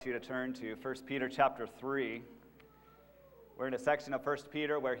You to turn to 1 Peter chapter 3. We're in a section of 1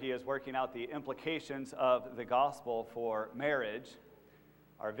 Peter where he is working out the implications of the gospel for marriage.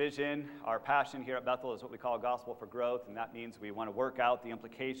 Our vision, our passion here at Bethel is what we call gospel for growth, and that means we want to work out the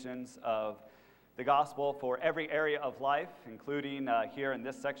implications of the gospel for every area of life, including here in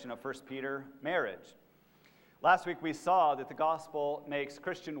this section of 1 Peter, marriage. Last week we saw that the gospel makes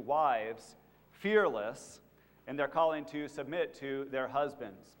Christian wives fearless in their calling to submit to their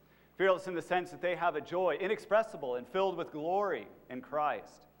husbands. Fearless in the sense that they have a joy inexpressible and filled with glory in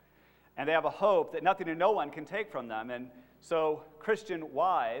Christ. And they have a hope that nothing and no one can take from them. And so Christian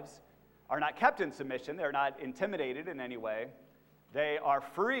wives are not kept in submission. They're not intimidated in any way. They are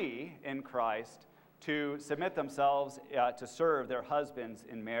free in Christ to submit themselves to serve their husbands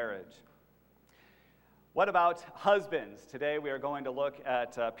in marriage. What about husbands? Today we are going to look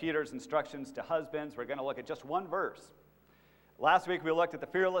at Peter's instructions to husbands. We're going to look at just one verse. Last week we looked at the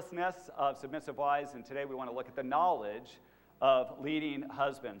fearlessness of submissive wives, and today we want to look at the knowledge of leading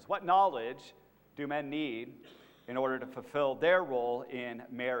husbands. What knowledge do men need in order to fulfill their role in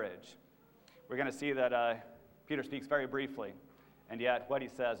marriage? We're going to see that Peter speaks very briefly, and yet what he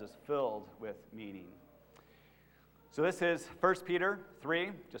says is filled with meaning. So this is 1 Peter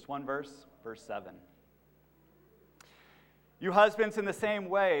 3, just one verse, verse 7. You husbands, in the same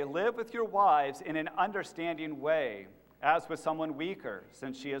way, live with your wives in an understanding way, as with someone weaker,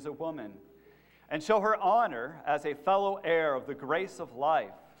 since she is a woman, and show her honor as a fellow heir of the grace of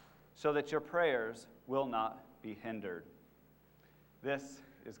life, so that your prayers will not be hindered. This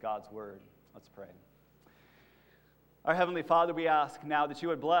is God's word. Let's pray. Our Heavenly Father, we ask now that you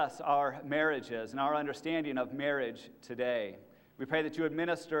would bless our marriages and our understanding of marriage today. We pray that you would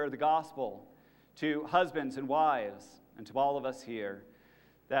minister the gospel to husbands and wives, and to all of us here,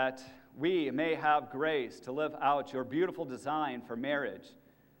 that we may have grace to live out your beautiful design for marriage.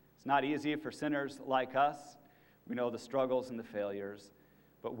 It's not easy for sinners like us. We know the struggles and the failures,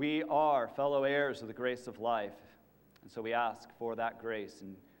 but we are fellow heirs of the grace of life, and so we ask for that grace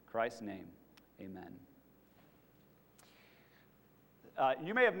in Christ's name. Amen.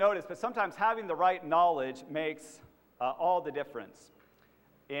 You may have noticed, but sometimes having the right knowledge makes all the difference.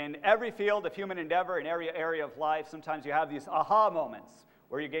 In every field of human endeavor, in every area of life, sometimes you have these aha moments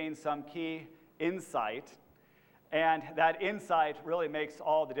where you gain some key insight, and that insight really makes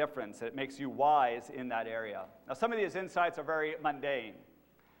all the difference. It makes you wise in that area. Now, some of these insights are very mundane.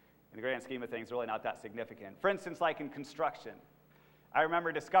 In the grand scheme of things, really not that significant. For instance, like in construction, I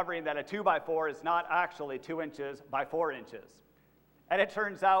remember discovering that a 2x4 is not actually 2 inches by 4 inches. And it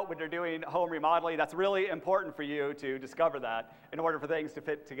turns out when you're doing home remodeling, that's really important for you to discover that in order for things to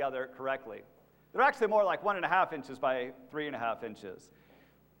fit together correctly. They're actually more like 1.5 inches by 3.5 inches.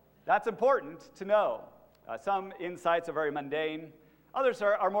 That's important to know. Some insights are very mundane. Others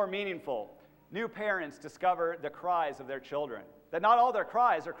are more meaningful. New parents discover the cries of their children, that not all their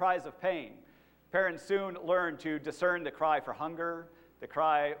cries are cries of pain. Parents soon learn to discern the cry for hunger, the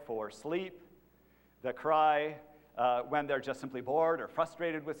cry for sleep, the cry when they're just simply bored or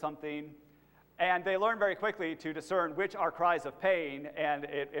frustrated with something. And they learn very quickly to discern which are cries of pain, and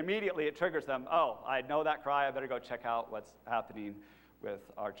immediately it triggers them, oh, I know that cry, I better go check out what's happening with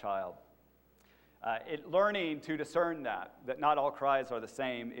our child. Learning to discern that not all cries are the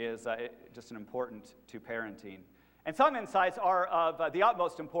same is just an important to parenting. And some insights are of the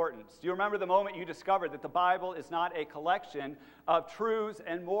utmost importance. Do you remember the moment you discovered that the Bible is not a collection of truths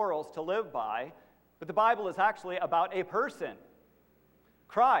and morals to live by, but the Bible is actually about a person,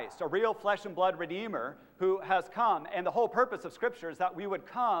 Christ, a real flesh and blood Redeemer who has come, and the whole purpose of Scripture is that we would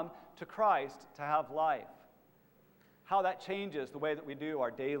come to Christ to have life. How that changes the way that we do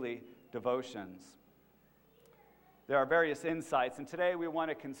our daily devotions. There are various insights, and today we want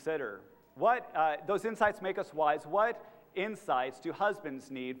to consider what those insights make us wise. What insights do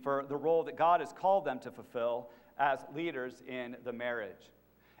husbands need for the role that God has called them to fulfill as leaders in the marriage?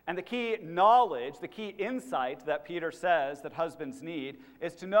 And the key knowledge, the key insight that Peter says that husbands need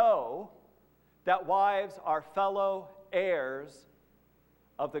is to know that wives are fellow heirs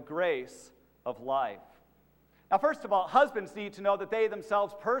of the grace of life. Now, first of all, husbands need to know that they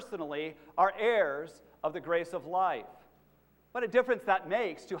themselves personally are heirs of the grace of life. What a difference that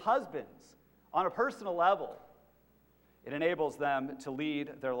makes to husbands on a personal level. It enables them to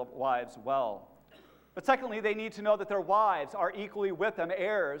lead their wives well. But secondly, they need to know that their wives are equally with them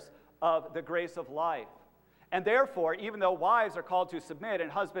heirs of the grace of life. And therefore, even though wives are called to submit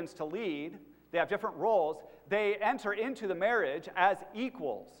and husbands to lead, they have different roles, they enter into the marriage as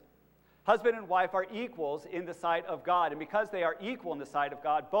equals. Husband and wife are equals in the sight of God, and because they are equal in the sight of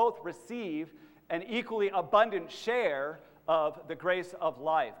God, both receive an equally abundant share of the grace of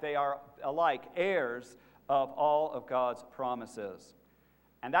life. They are alike heirs of all of God's promises.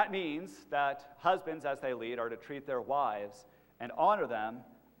 And that means that husbands, as they lead, are to treat their wives and honor them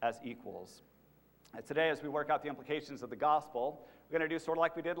as equals. And today, as we work out the implications of the gospel, we're going to do sort of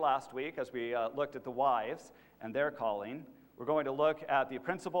like we did last week as we looked at the wives and their calling. We're going to look at the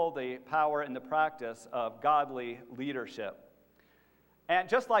principle, the power, and the practice of godly leadership. And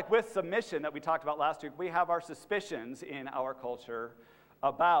just like with submission that we talked about last week, we have our suspicions in our culture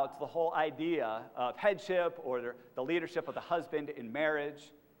about the whole idea of headship or the leadership of the husband in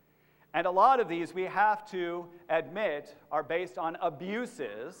marriage. And a lot of these, we have to admit, are based on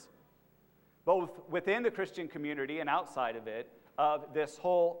abuses, both within the Christian community and outside of it, of this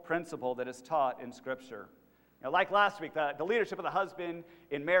whole principle that is taught in Scripture. Like last week, the leadership of the husband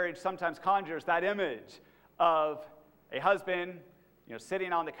in marriage sometimes conjures that image of a husband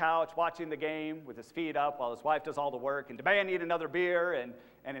sitting on the couch watching the game with his feet up while his wife does all the work and demanding another beer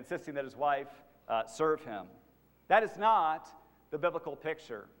and insisting that his wife serve him. That is not the biblical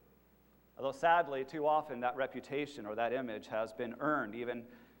picture. Although sadly, too often that reputation or that image has been earned even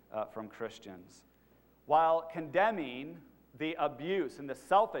from Christians. While condemning the abuse and the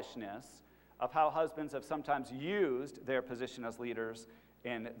selfishness of how husbands have sometimes used their position as leaders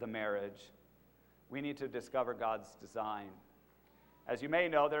in the marriage, we need to discover God's design. As you may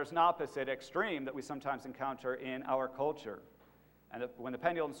know, there's an opposite extreme that we sometimes encounter in our culture. And when the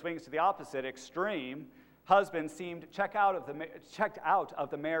pendulum swings to the opposite extreme, husbands seem checked out of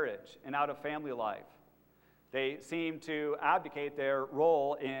the marriage and out of family life. They seem to abdicate their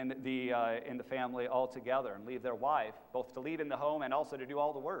role in the family altogether and leave their wife both to lead in the home and also to do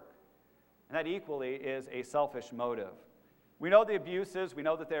all the work. And that equally is a selfish motive. We know the abuses, we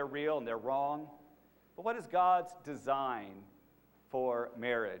know that they're real and they're wrong, but what is God's design for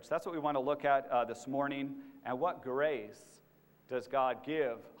marriage? That's what we want to look at this morning. And what grace does God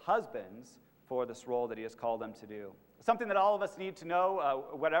give husbands for this role that he has called them to do? Something that all of us need to know,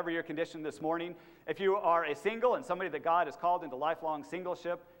 whatever your condition this morning. If you are a single and somebody that God has called into lifelong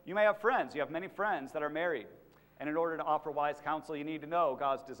singleship, you may have friends. You have many friends that are married. And in order to offer wise counsel, you need to know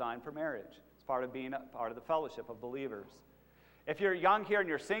God's design for marriage. It's part of being part of the fellowship of believers. If you're young here and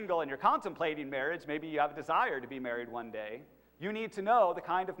you're single and you're contemplating marriage, maybe you have a desire to be married one day, you need to know the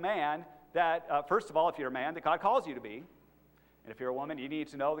kind of man that, first of all, if you're a man, that God calls you to be. And if you're a woman, you need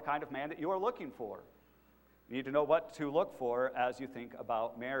to know the kind of man that you are looking for. You need to know what to look for as you think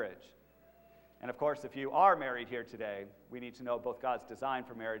about marriage. And of course, if you are married here today, we need to know both God's design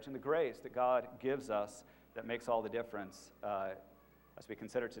for marriage and the grace that God gives us that makes all the difference as we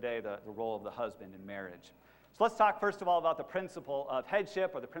consider today the role of the husband in marriage. So let's talk first of all about the principle of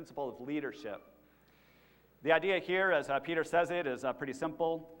headship or the principle of leadership. The idea here, as Peter says it, is pretty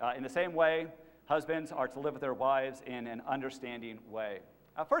simple. In the same way, husbands are to live with their wives in an understanding way.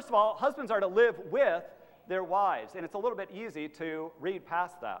 First of all, husbands are to live with their wives, and it's a little bit easy to read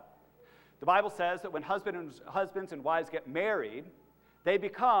past that. The Bible says that when husbands and wives get married, they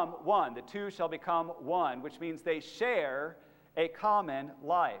become one. The two shall become one, which means they share a common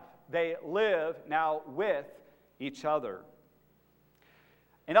life. They live now with each other.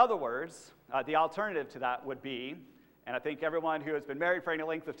 In other words, the alternative to that would be, and I think everyone who has been married for any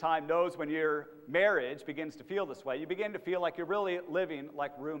length of time knows when your marriage begins to feel this way, you begin to feel like you're really living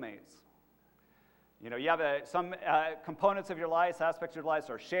like roommates. You have some components of your life, aspects of your life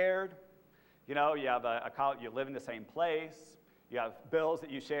are shared. You have you live in the same place. You have bills that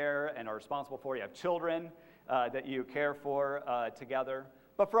you share and are responsible for. You have children that you care for together.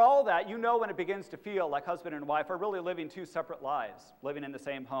 But for all that, when it begins to feel like husband and wife are really living two separate lives, living in the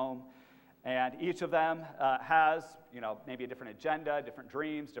same home. And each of them has, maybe a different agenda, different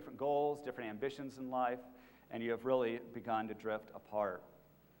dreams, different goals, different ambitions in life. And you have really begun to drift apart.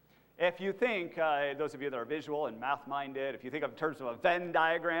 If you think, those of you that are visual and math-minded, if you think of in terms of a Venn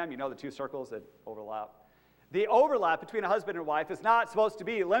diagram, the two circles that overlap. The overlap between a husband and wife is not supposed to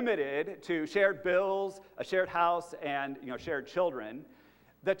be limited to shared bills, a shared house, and shared children.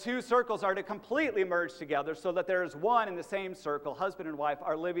 The two circles are to completely merge together so that there is one in the same circle. Husband and wife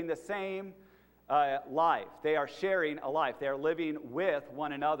are living the same life. They are sharing a life. They are living with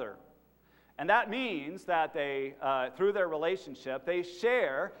one another. And that means that they, through their relationship, they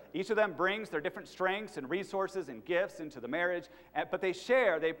share. Each of them brings their different strengths and resources and gifts into the marriage, but they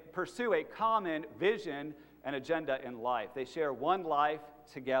pursue a common vision and agenda in life. They share one life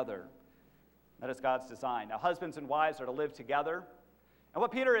together. That is God's design. Now, husbands and wives are to live together. And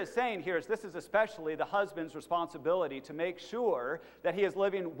what Peter is saying here is this is especially the husband's responsibility to make sure that he is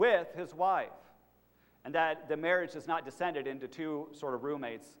living with his wife and that the marriage is not descended into two sort of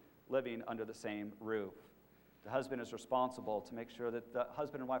roommates living under the same roof. The husband is responsible to make sure that the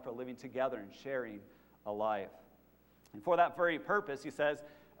husband and wife are living together and sharing a life. And for that very purpose, he says,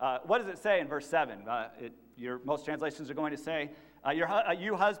 what does it say in verse 7? Most translations are going to say,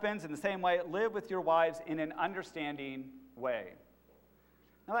 you husbands, in the same way, live with your wives in an understanding way.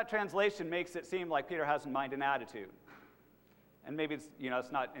 Now that translation makes it seem like Peter has in mind an attitude. And maybe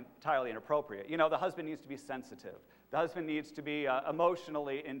it's not entirely inappropriate. The husband needs to be sensitive. The husband needs to be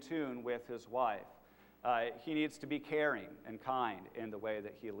emotionally in tune with his wife. He needs to be caring and kind in the way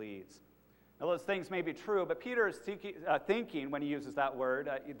that he leads. Now, those things may be true, but Peter is thinking when he uses that word,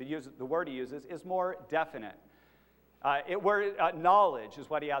 the word he uses is more definite. Knowledge is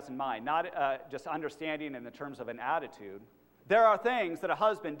what he has in mind, not just understanding in the terms of an attitude. There are things that a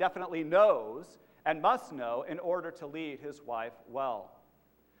husband definitely knows and must know in order to lead his wife well.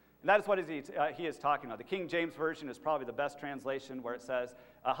 And that is what he is talking about. The King James Version is probably the best translation, where it says,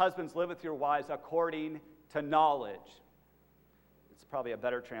 husbands, live with your wives according to knowledge. It's probably a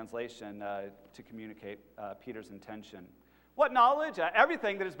better translation to communicate Peter's intention. What knowledge?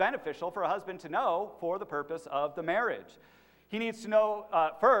 Everything that is beneficial for a husband to know for the purpose of the marriage. He needs to know,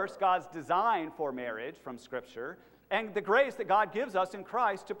 first, God's design for marriage from Scripture, and the grace that God gives us in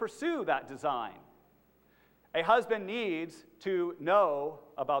Christ to pursue that design. A husband needs to know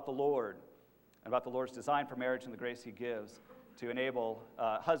about the Lord, and about the Lord's design for marriage and the grace he gives to enable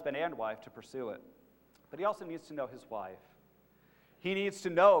husband and wife to pursue it. But he also needs to know his wife. He needs to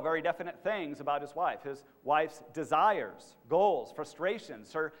know very definite things about his wife's desires, goals,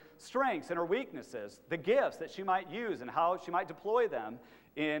 frustrations, her strengths and her weaknesses, the gifts that she might use and how she might deploy them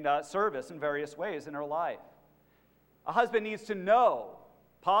in service in various ways in her life. A husband needs to know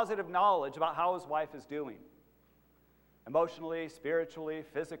positive knowledge about how his wife is doing, emotionally, spiritually,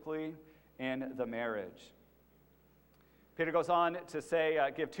 physically, in the marriage. Peter goes on to say,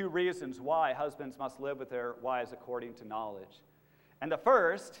 give two reasons why husbands must live with their wives according to knowledge. And the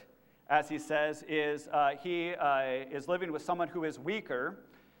first, as he says, is he is living with someone who is weaker,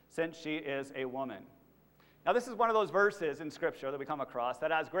 since she is a woman. Now, this is one of those verses in Scripture that we come across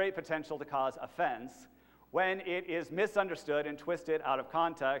that has great potential to cause offense when it is misunderstood and twisted out of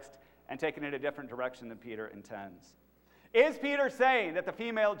context and taken in a different direction than Peter intends. Is Peter saying that the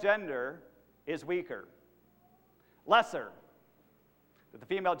female gender is weaker, lesser? That the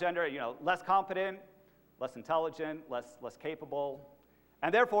female gender, less competent, less intelligent, less capable,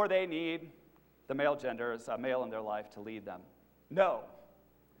 and therefore they need the male gender as a male in their life to lead them? No.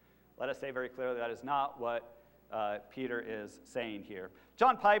 Let us say very clearly that is not what Peter is saying here.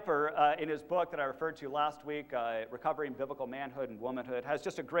 John Piper, in his book that I referred to last week, Recovering Biblical Manhood and Womanhood, has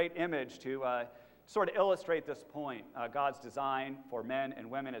just a great image to sort of illustrate this point, God's design for men and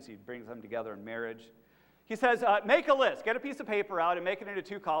women as he brings them together in marriage. He says, make a list, get a piece of paper out and make it into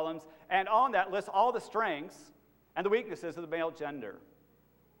 2 columns, and on that list all the strengths and the weaknesses of the male gender.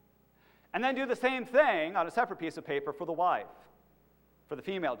 And then do the same thing on a separate piece of paper for the wife, for the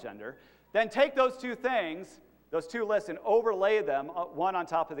female gender. Then take those 2 things, those 2 lists, and overlay them one on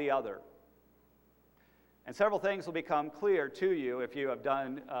top of the other. And several things will become clear to you if you have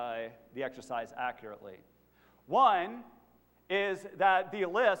done the exercise accurately. One is that the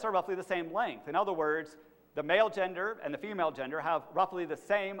lists are roughly the same length. In other words, the male gender and the female gender have roughly the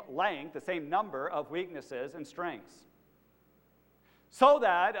same length, the same number of weaknesses and strengths. So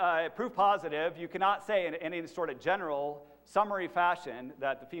that, proof positive, you cannot say in any sort of general summary fashion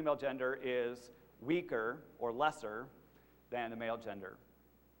that the female gender is weaker or lesser than the male gender.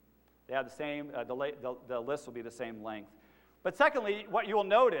 They have the same, the list will be the same length. But secondly, what you will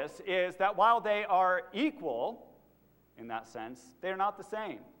notice is that while they are equal in that sense, they are not the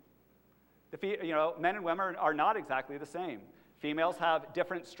same. Men and women are not exactly the same. Females have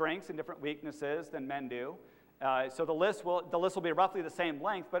different strengths and different weaknesses than men do. So the list will be roughly the same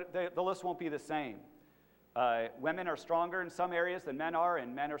length, but the list won't be the same. Women are stronger in some areas than men are,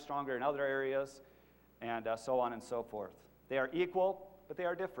 and men are stronger in other areas, and so on and so forth. They are equal, but they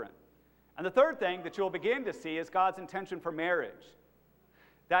are different. And the third thing that you'll begin to see is God's intention for marriage.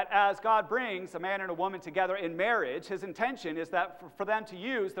 That as God brings a man and a woman together in marriage, his intention is that for them to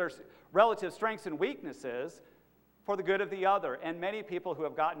use their relative strengths and weaknesses for the good of the other. And many people who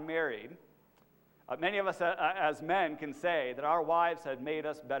have gotten married, many of us as men can say that our wives have made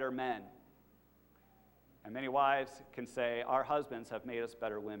us better men. And many wives can say our husbands have made us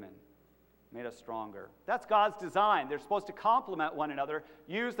better women, made us stronger. That's God's design. They're supposed to complement one another,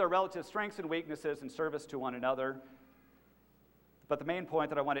 use their relative strengths and weaknesses in service to one another. But the main point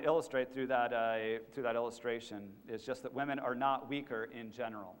that I want to illustrate through that illustration is just that women are not weaker in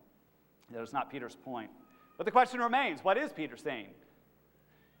general. That is not Peter's point. But the question remains, what is Peter saying?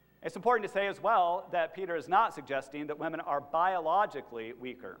 It's important to say as well that Peter is not suggesting that women are biologically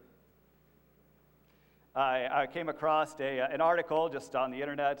weaker. I came across an article just on the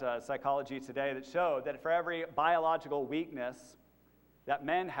internet, Psychology Today, that showed that for every biological weakness that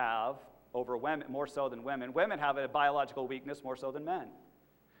men have over women, more so than women, women have a biological weakness more so than men.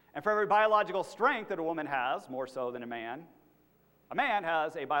 And for every biological strength that a woman has, more so than a man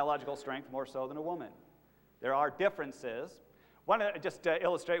has a biological strength more so than a woman. There are differences. Just to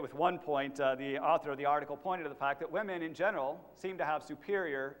illustrate with one point, the author of the article pointed to the fact that women in general seem to have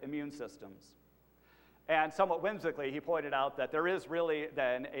superior immune systems. And somewhat whimsically, he pointed out that there is really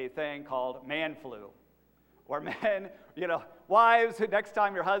then a thing called man flu, where men, wives, next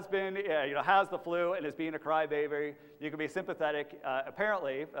time your husband, has the flu and is being a crybaby, you can be sympathetic.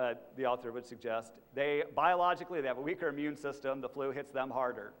 Apparently, the author would suggest, biologically, they have a weaker immune system. The flu hits them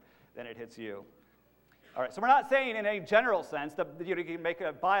harder than it hits you. All right, so we're not saying in a general sense that you can make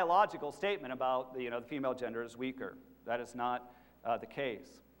a biological statement about the female gender is weaker. That is not the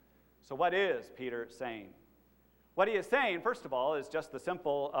case. So what is Peter saying? What he is saying, first of all, is just the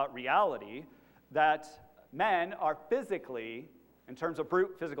simple reality that men are physically, in terms of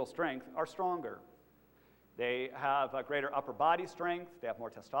brute physical strength, are stronger. They have a greater upper body strength. They have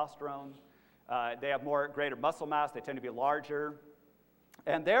more testosterone. They have greater muscle mass. They tend to be larger.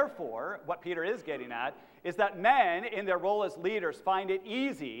 And therefore, what Peter is getting at is that men, in their role as leaders, find it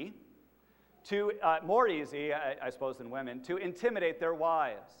easy more easy, I suppose, than women, to intimidate their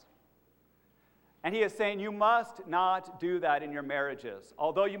wives. And he is saying you must not do that in your marriages.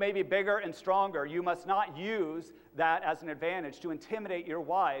 Although you may be bigger and stronger, you must not use that as an advantage to intimidate your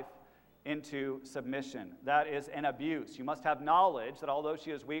wife into submission. That is an abuse. You must have knowledge that although she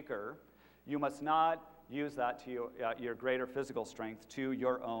is weaker, you must not use that to your greater physical strength to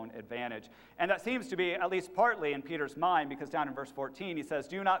your own advantage. And that seems to be at least partly in Peter's mind, because down in verse 14 he says,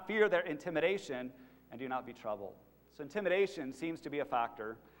 do not fear their intimidation and do not be troubled. So intimidation seems to be a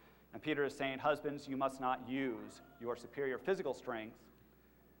factor. And Peter is saying, husbands, you must not use your superior physical strength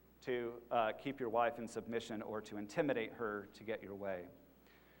to keep your wife in submission or to intimidate her to get your way.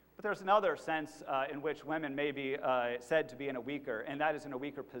 But there's another sense in which women may be said to be in a weaker, and that is in a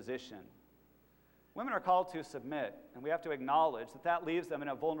weaker position. Women are called to submit, and we have to acknowledge that leaves them in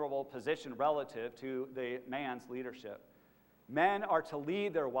a vulnerable position relative to the man's leadership. Men are to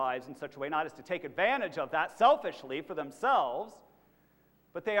lead their wives in such a way not as to take advantage of that selfishly for themselves,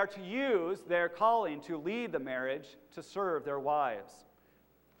 but they are to use their calling to lead the marriage to serve their wives.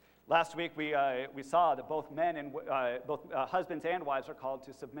 Last week we saw that both husbands and wives are called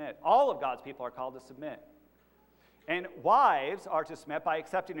to submit. All of God's people are called to submit. And wives are to submit by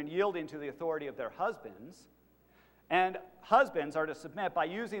accepting and yielding to the authority of their husbands. And husbands are to submit by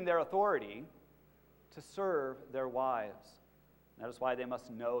using their authority to serve their wives. That is why they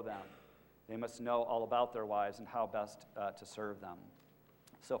must know them. They must know all about their wives and how best to serve them.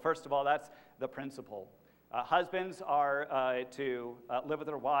 So first of all, that's the principle. Husbands are to live with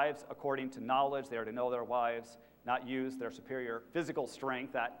their wives according to knowledge. They are to know their wives, not use their superior physical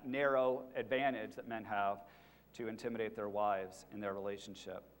strength, that narrow advantage that men have, to intimidate their wives in their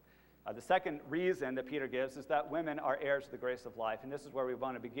relationship. The second reason that Peter gives is that women are heirs to the grace of life, and this is where we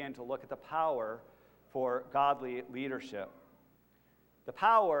want to begin to look at the power for godly leadership. The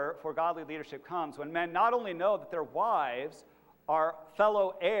power for godly leadership comes when men not only know that their wives are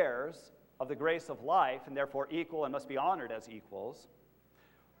fellow heirs of the grace of life, and therefore equal and must be honored as equals,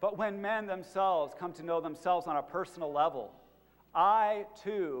 but when men themselves come to know themselves on a personal level, I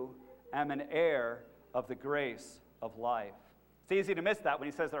too am an heir of the grace of life. It's easy to miss that when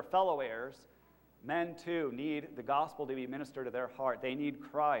he says they're fellow heirs. Men too need the gospel to be ministered to their heart. They need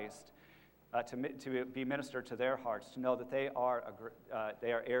Christ to be ministered to their hearts, to know that they are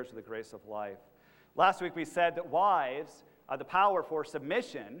heirs of the grace of life. Last week we said that wives, the power for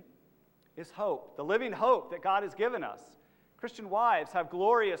submission is hope, the living hope that God has given us. Christian wives have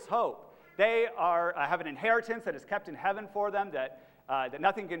glorious hope. They have an inheritance that is kept in heaven for them, that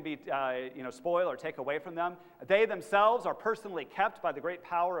nothing can be spoil or take away from them. They themselves are personally kept by the great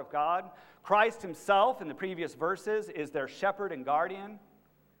power of God. Christ himself, in the previous verses, is their shepherd and guardian.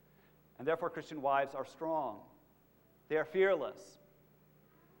 And therefore, Christian wives are strong. They are fearless.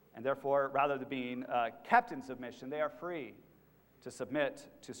 And therefore, rather than being kept in submission, they are free to submit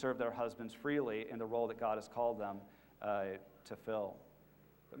to serve their husbands freely in the role that God has called them to fill.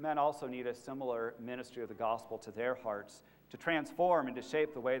 But men also need a similar ministry of the gospel to their hearts to transform and to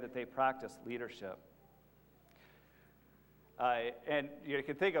shape the way that they practice leadership. And you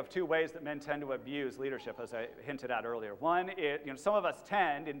can think of two ways that men tend to abuse leadership, as I hinted at earlier. One is, some of us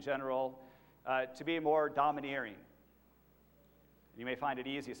tend, in general, to be more domineering. You may find it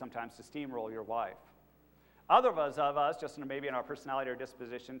easy sometimes to steamroll your wife. Other of us, just maybe in our personality or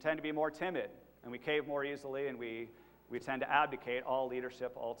disposition, tend to be more timid, and we cave more easily, and we tend to abdicate all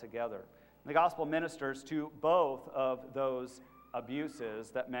leadership altogether. The gospel ministers to both of those abuses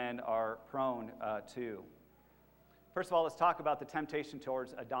that men are prone to. First of all, let's talk about the temptation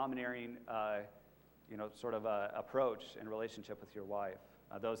towards a domineering, approach in relationship with your wife.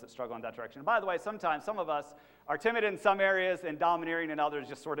 Those that struggle in that direction. And by the way, sometimes some of us are timid in some areas and domineering in others.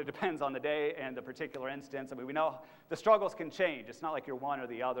 Just sort of depends on the day and the particular instance. I mean, we know the struggles can change. It's not like you're one or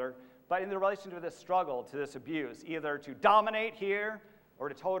the other. But in the relation to this struggle, to this abuse, either to dominate here or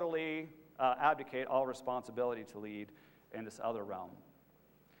to totally abdicate all responsibility to lead in this other realm.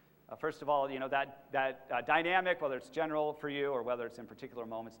 First of all, that dynamic, whether it's general for you or whether it's in particular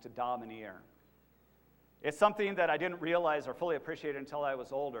moments, to domineer. It's something that I didn't realize or fully appreciate until I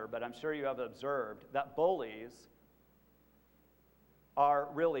was older, but I'm sure you have observed that bullies are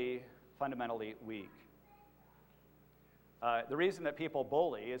really fundamentally weak. The reason that people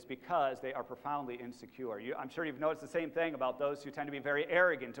bully is because they are profoundly insecure. I'm sure you've noticed the same thing about those who tend to be very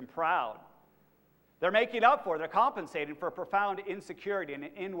arrogant and proud. They're compensating for a profound insecurity and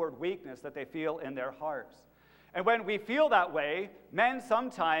an inward weakness that they feel in their hearts. And when we feel that way, men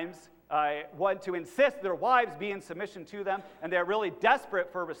sometimes want to insist their wives be in submission to them, and they're really desperate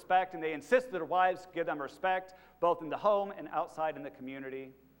for respect, and they insist that their wives give them respect, both in the home and outside in the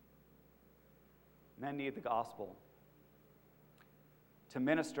community. Men need the gospel to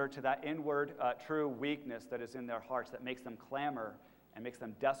minister to that inward, true weakness that is in their hearts that makes them clamor and makes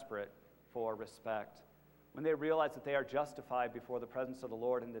them desperate for respect. When they realize that they are justified before the presence of the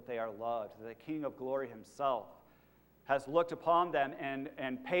Lord and that they are loved, that the King of glory himself has looked upon them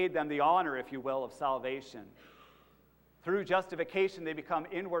and paid them the honor, if you will, of salvation. Through justification, they become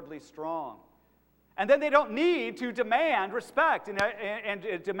inwardly strong. And then they don't need to demand respect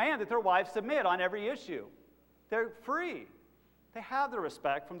and demand that their wives submit on every issue. They're free. They have the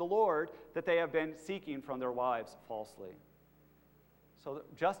respect from the Lord that they have been seeking from their wives falsely. So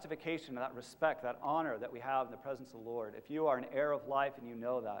justification, that respect, that honor that we have in the presence of the Lord, if you are an heir of life and you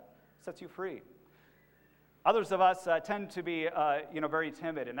know that, sets you free. Others of us tend to be, very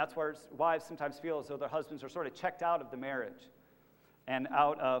timid, and that's where wives sometimes feel as though their husbands are sort of checked out of the marriage and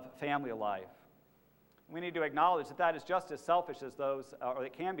out of family life. We need to acknowledge that that is just as selfish as those, or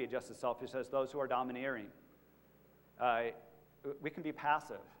it can be just as selfish as those who are domineering. We can be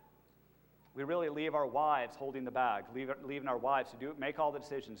passive. We really leave our wives holding the bag, leaving our wives to make all the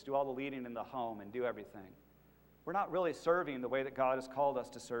decisions, do all the leading in the home, and do everything. We're not really serving the way that God has called us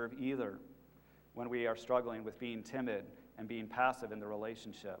to serve either, when we are struggling with being timid and being passive in the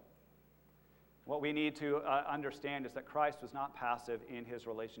relationship. What we need to understand is that Christ was not passive in his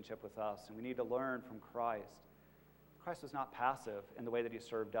relationship with us, and we need to learn from Christ. Christ was not passive in the way that he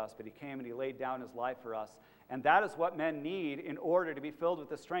served us, but he came and he laid down his life for us. And that is what men need in order to be filled with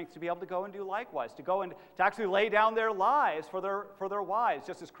the strength to be able to go and do likewise, to go and to actually lay down their lives for their wives,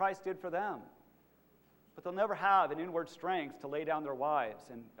 just as Christ did for them. But they'll never have an inward strength to lay down their wives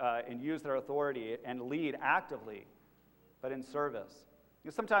and use their authority and lead actively, but in service.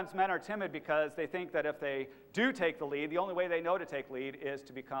 Sometimes men are timid because they think that if they do take the lead, the only way they know to take lead is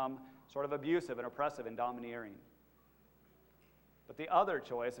to become sort of abusive and oppressive and domineering. But the other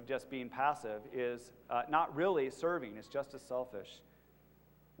choice of just being passive is not really serving. It's just as selfish.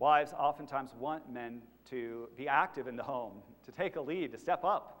 Wives oftentimes want men to be active in the home, to take a lead, to step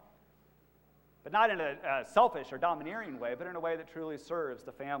up. But not in a selfish or domineering way, but in a way that truly serves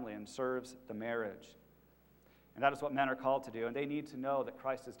the family and serves the marriage. And that is what men are called to do, and they need to know that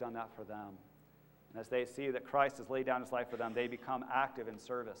Christ has done that for them. And as they see that Christ has laid down his life for them, they become active in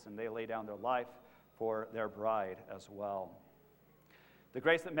service, and they lay down their life for their bride as well. The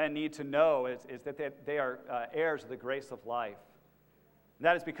grace that men need to know is that they are heirs of the grace of life. And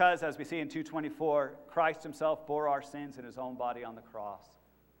that is because, as we see in 2:24, Christ himself bore our sins in his own body on the cross.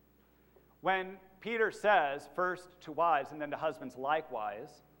 When Peter says, first to wives and then to husbands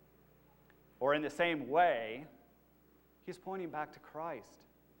likewise, or in the same way, he's pointing back to Christ.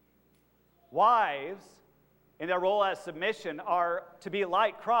 Wives, in their role as submission, are to be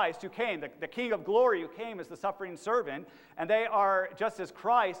like Christ who came, the King of glory who came as the suffering servant, and they are, just as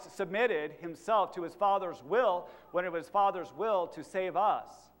Christ submitted himself to his Father's will when it was Father's will to save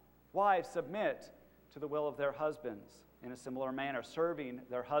us. Wives submit to the will of their husbands in a similar manner, serving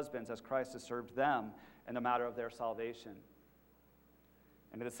their husbands as Christ has served them in the matter of their salvation.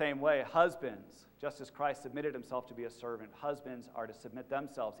 And in the same way, husbands, just as Christ submitted himself to be a servant, husbands are to submit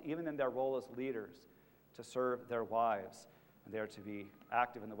themselves, even in their role as leaders, to serve their wives, and they are to be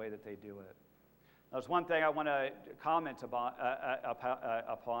active in the way that they do it. There's one thing I want to comment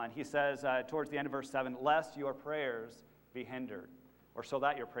upon. He says towards the end of verse 7, lest your prayers be hindered, or so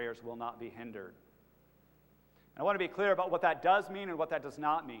that your prayers will not be hindered. And I want to be clear about what that does mean and what that does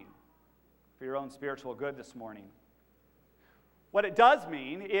not mean for your own spiritual good this morning. What it does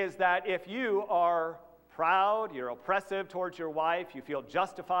mean is that if you are proud, you're oppressive towards your wife, you feel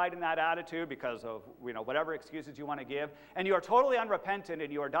justified in that attitude because of whatever excuses you want to give, and you are totally unrepentant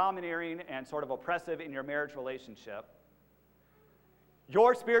and you are domineering and sort of oppressive in your marriage relationship,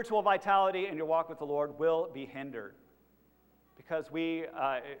 your spiritual vitality and your walk with the Lord will be hindered. Because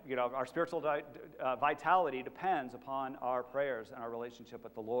our spiritual vitality depends upon our prayers and our relationship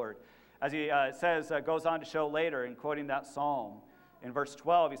with the Lord. As he goes on to show later in quoting that psalm, in verse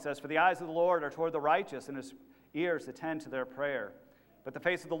 12, he says, "For the eyes of the Lord are toward the righteous, and his ears attend to their prayer. But the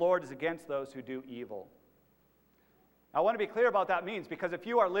face of the Lord is against those who do evil." I want to be clear about what that means, because if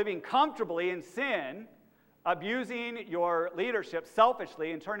you are living comfortably in sin, abusing your leadership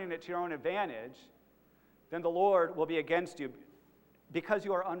selfishly and turning it to your own advantage, then the Lord will be against you because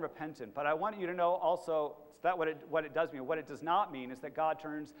you are unrepentant. But I want you to know also that what it does mean. What it does not mean is that God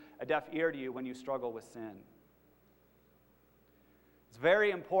turns a deaf ear to you when you struggle with sin. It's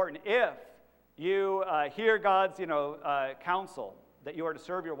very important if you hear God's counsel that you are to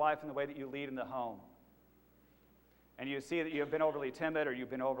serve your wife in the way that you lead in the home, and you see that you have been overly timid or you've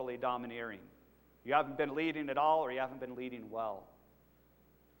been overly domineering. You haven't been leading at all, or you haven't been leading well,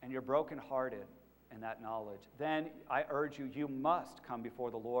 and you're brokenhearted in that knowledge, then I urge you, you must come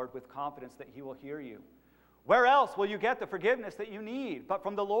before the Lord with confidence that he will hear you. Where else will you get the forgiveness that you need but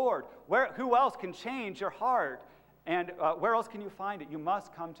from the Lord? Who else can change your heart? And where else can you find it? You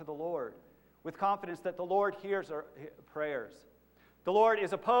must come to the Lord with confidence that the Lord hears our prayers. The Lord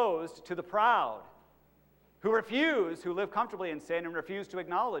is opposed to the proud, who live comfortably in sin and refuse to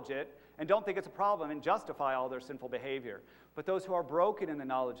acknowledge it and don't think it's a problem and justify all their sinful behavior. But those who are broken in the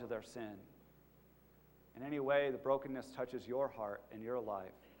knowledge of their sin. In any way the brokenness touches your heart and your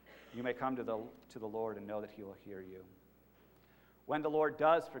life, you may come to the Lord and know that he will hear you. When the Lord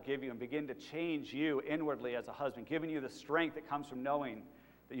does forgive you and begin to change you inwardly as a husband, giving you the strength that comes from knowing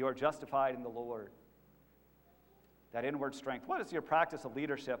that you are justified in the Lord, that inward strength, what does your practice of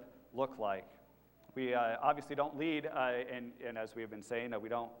leadership look like? We obviously don't lead, and as we have been saying, that we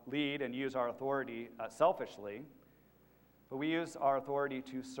don't lead and use our authority selfishly, but we use our authority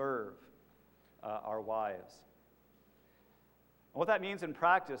to serve our wives. And what that means in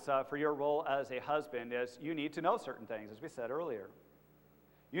practice for your role as a husband is you need to know certain things, as we said earlier.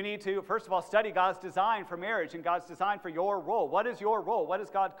 You need to, first of all, study God's design for marriage and God's design for your role. What is your role? What is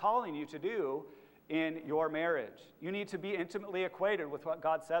God calling you to do in your marriage? You need to be intimately acquainted with what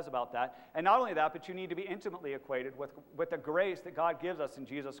God says about that. And not only that, but you need to be intimately acquainted with the grace that God gives us in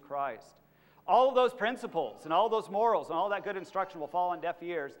Jesus Christ. All of those principles and all those morals and all that good instruction will fall on deaf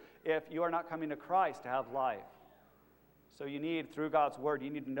ears if you are not coming to Christ to have life. So you need, through God's word, you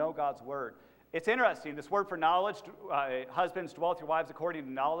need to know God's word. It's interesting, this word for knowledge, husbands, dwell with your wives according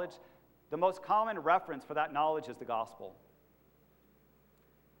to knowledge. The most common reference for that knowledge is the gospel.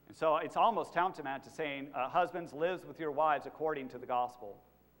 And so it's almost tantamount to saying, husbands, live with your wives according to the gospel.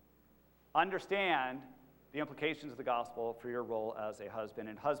 Understand the implications of the gospel for your role as a husband,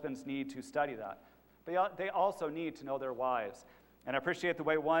 and husbands need to study that. But they also need to know their wives. And I appreciate the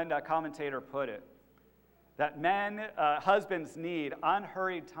way one commentator put it, that husbands need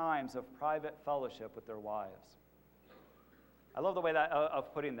unhurried times of private fellowship with their wives. I love the way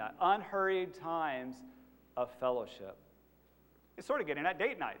of putting that. Unhurried times of fellowship. It's sort of getting at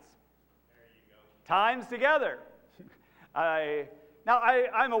date nights. There you go. Times together.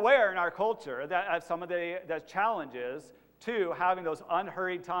 I'm aware in our culture that of some of the challenges to having those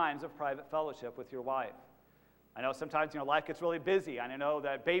unhurried times of private fellowship with your wife. I know sometimes life gets really busy, and I know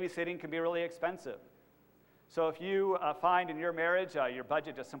that babysitting can be really expensive. So if you find in your marriage your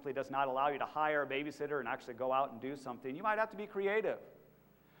budget just simply does not allow you to hire a babysitter and actually go out and do something, you might have to be creative.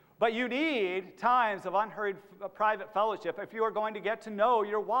 But you need times of unhurried private fellowship if you are going to get to know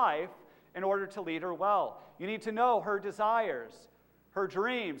your wife in order to lead her well. You need to know her desires, her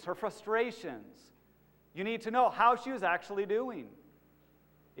dreams, her frustrations. You need to know how she is actually doing.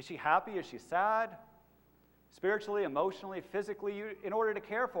 Is she happy? Is she sad? Spiritually, emotionally, physically, in order to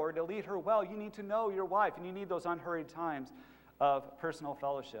care for her, to lead her well, you need to know your wife, and you need those unhurried times of personal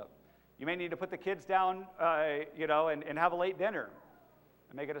fellowship. You may need to put the kids down, and have a late dinner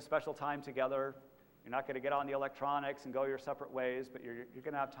and make it a special time together. You're not going to get on the electronics and go your separate ways, but you're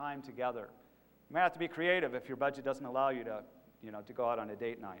going to have time together. You may have to be creative if your budget doesn't allow you to go out on a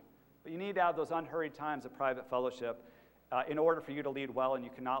date night. But you need to have those unhurried times of private fellowship in order for you to lead well, and you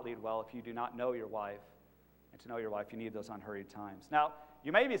cannot lead well if you do not know your wife. And to know your wife, you need those unhurried times. Now,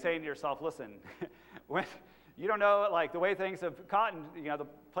 you may be saying to yourself, listen, when you don't know like the way things have gotten, the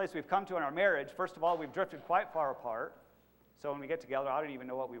place we've come to in our marriage. First of all, we've drifted quite far apart. So when we get together, I don't even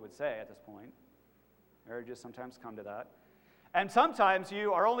know what we would say at this point. Marriages sometimes come to that. And sometimes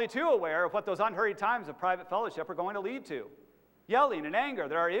you are only too aware of what those unhurried times of private fellowship are going to lead to. Yelling and anger.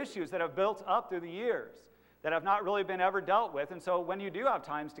 There are issues that have built up through the years that have not really been ever dealt with. And so when you do have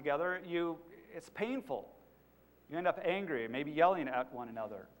times together, it's painful. You end up angry, maybe yelling at one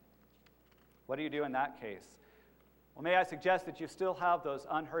another. What do you do in that case? Well, may I suggest that you still have those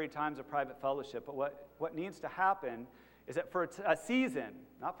unhurried times of private fellowship, but what needs to happen is that for a season,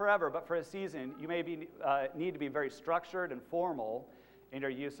 not forever, but for a season, you may need to be very structured and formal in your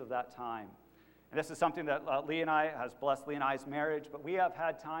use of that time. And this is something that has blessed Lee and I's marriage, but we have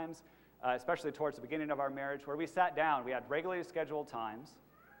had times, especially towards the beginning of our marriage, where we sat down. We had regularly scheduled times,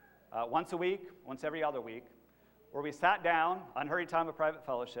 once a week, once every other week, where we sat down, unhurried time of private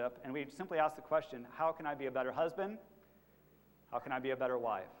fellowship, and we simply asked the question, how can I be a better husband? How can I be a better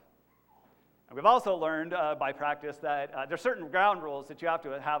wife? And we've also learned by practice that there's certain ground rules that you have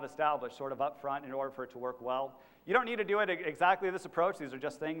to have established sort of up front in order for it to work well. You don't need to do it exactly this approach. These are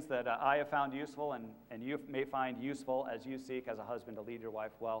just things that I have found useful and you may find useful as you seek as a husband to lead your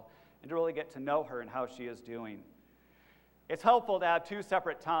wife well and to really get to know her and how she is doing. It's helpful to have two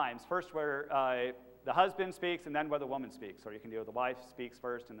separate times. First where the husband speaks and then where the woman speaks. Or you can do the wife speaks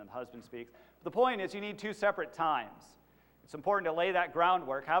first and then the husband speaks. But the point is you need two separate times. It's important to lay that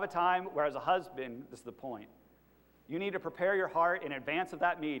groundwork. Have a time where as a husband, this is the point, you need to prepare your heart in advance of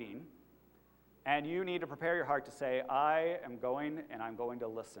that meeting, and you need to prepare your heart to say, I am going and I'm going to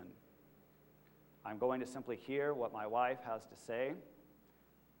listen. I'm going to simply hear what my wife has to say.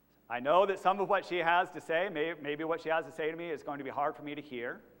 I know that some of what she has to say, maybe what she has to say to me is going to be hard for me to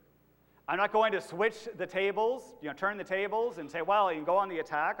hear. I'm not going to switch the tables, turn the tables and say, well, you can go on the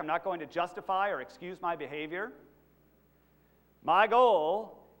attack. I'm not going to justify or excuse my behavior. My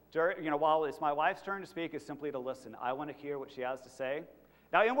goal, while it's my wife's turn to speak, is simply to listen. I want to hear what she has to say.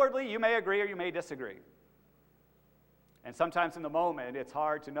 Now, inwardly, you may agree or you may disagree. And sometimes in the moment, it's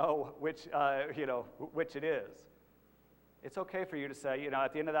hard to know which it is. It's okay for you to say,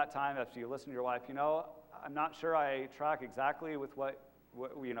 at the end of that time, after you listen to your wife, I'm not sure I track exactly with what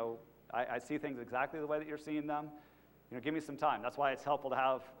I see things exactly the way that you're seeing them. Give me some time. That's why it's helpful to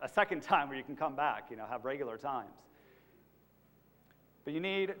have a second time where you can come back, have regular times. But you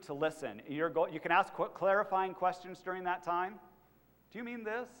need to listen. You can ask clarifying questions during that time. Do you mean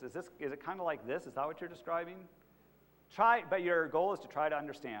this? Is it kind of like this? Is that what you're describing? But your goal is to try to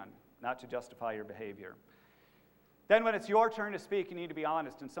understand, not to justify your behavior. Then when it's your turn to speak, you need to be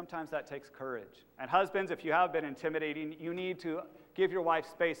honest, and sometimes that takes courage. And husbands, if you have been intimidating, you need to give your wife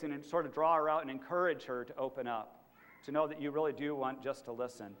space and sort of draw her out and encourage her to open up, to know that you really do want just to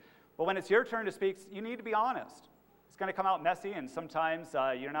listen. But when it's your turn to speak, you need to be honest. It's going to come out messy, and sometimes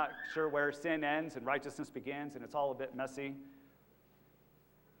you're not sure where sin ends and righteousness begins, and it's all a bit messy.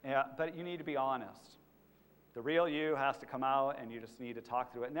 Yeah, but you need to be honest. The real you has to come out, and you just need to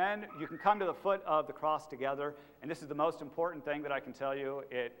talk through it. And then you can come to the foot of the cross together, and this is the most important thing that I can tell you.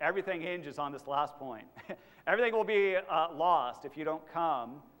 Everything hinges on this last point. Everything will be lost if you don't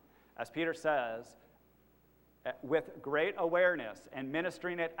come, as Peter says, with great awareness and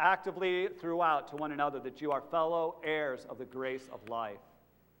ministering it actively throughout to one another, that you are fellow heirs of the grace of life.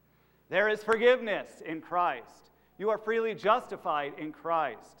 There is forgiveness in Christ. You are freely justified in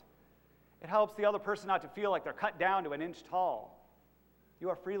Christ. It helps the other person not to feel like they're cut down to an inch tall. You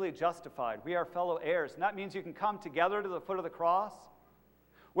are freely justified. We are fellow heirs, and that means you can come together to the foot of the cross.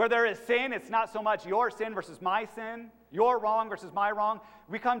 Where there is sin, it's not so much your sin versus my sin, your wrong versus my wrong.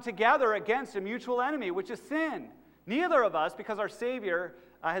 We come together against a mutual enemy, which is sin. Neither of us, because our Savior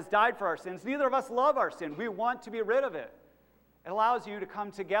has died for our sins, neither of us love our sin. We want to be rid of it. It allows you to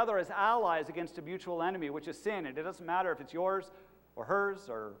come together as allies against a mutual enemy, which is sin. And it doesn't matter if it's yours or hers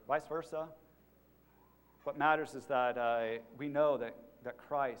or vice versa. What matters is that we know that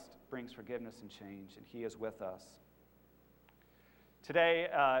Christ brings forgiveness and change, and He is with us. Today,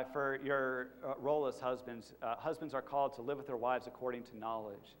 for your role as husbands, husbands are called to live with their wives according to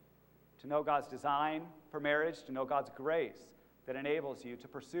knowledge, to know God's design for marriage, to know God's grace that enables you to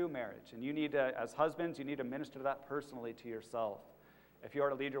pursue marriage. And you need to, as husbands, you need to minister that personally to yourself if you are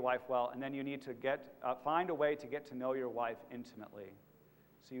to lead your wife well. And then you need to find a way to get to know your wife intimately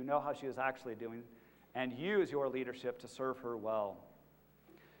so you know how she is actually doing and use your leadership to serve her well.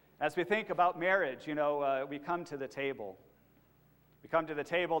 As we think about marriage, we come to the table. We come to the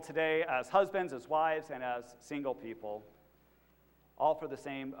table today as husbands, as wives, and as single people. all for the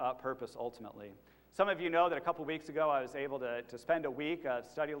same purpose ultimately. Some of you know that a couple weeks ago I was able to spend a week of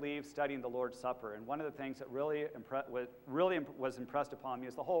study leave studying the Lord's Supper. And one of the things that really was impressed upon me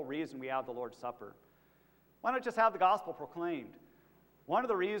is the whole reason we have the Lord's Supper. Why not just have the gospel proclaimed? One of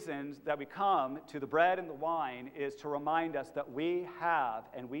the reasons that we come to the bread and the wine is to remind us that we have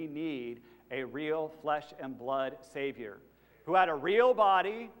and we need a real flesh and blood Savior who had a real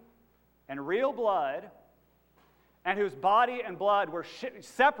body and real blood, and whose body and blood were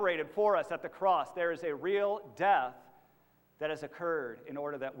separated for us at the cross. There is a real death that has occurred in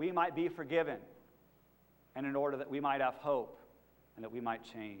order that we might be forgiven and in order that we might have hope and that we might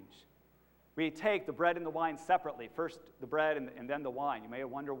change. We take the bread and the wine separately, first the bread and then the wine. You may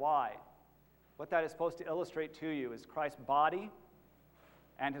wonder why. What that is supposed to illustrate to you is Christ's body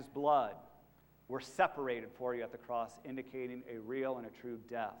and his blood were separated for you at the cross, indicating a real and a true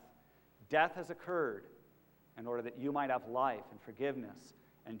death. Death has occurred in order that you might have life and forgiveness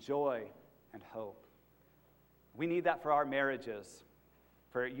and joy and hope. We need that for our marriages.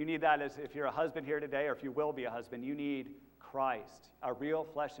 You need that as if you're a husband here today, or if you will be a husband, you need Christ, a real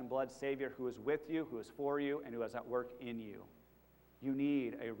flesh and blood Savior who is with you, who is for you, and who is at work in you. You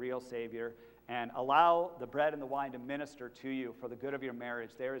need a real Savior, and allow the bread and the wine to minister to you for the good of your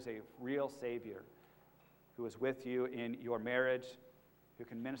marriage. There is a real Savior who is with you in your marriage, who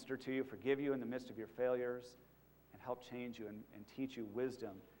can minister to you, forgive you in the midst of your failures, and help change you and teach you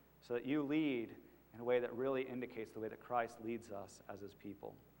wisdom so that you lead in a way that really indicates the way that Christ leads us as his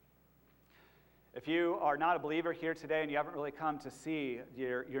people. If you are not a believer here today and you haven't really come to see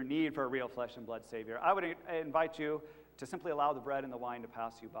your need for a real flesh and blood Savior, I would invite you to simply allow the bread and the wine to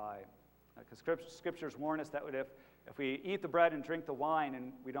pass you by. Because Scriptures warn us that if we eat the bread and drink the wine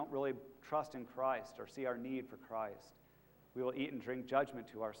and we don't really trust in Christ or see our need for Christ, we will eat and drink judgment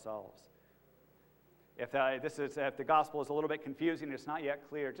to ourselves. If the gospel is a little bit confusing, it's not yet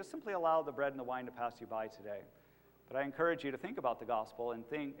clear, just simply allow the bread and the wine to pass you by today. But I encourage you to think about the gospel and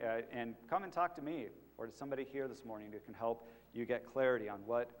come and talk to me or to somebody here this morning who can help you get clarity on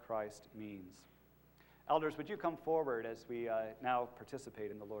what Christ means. Elders, would you come forward as we now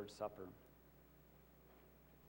participate in the Lord's Supper?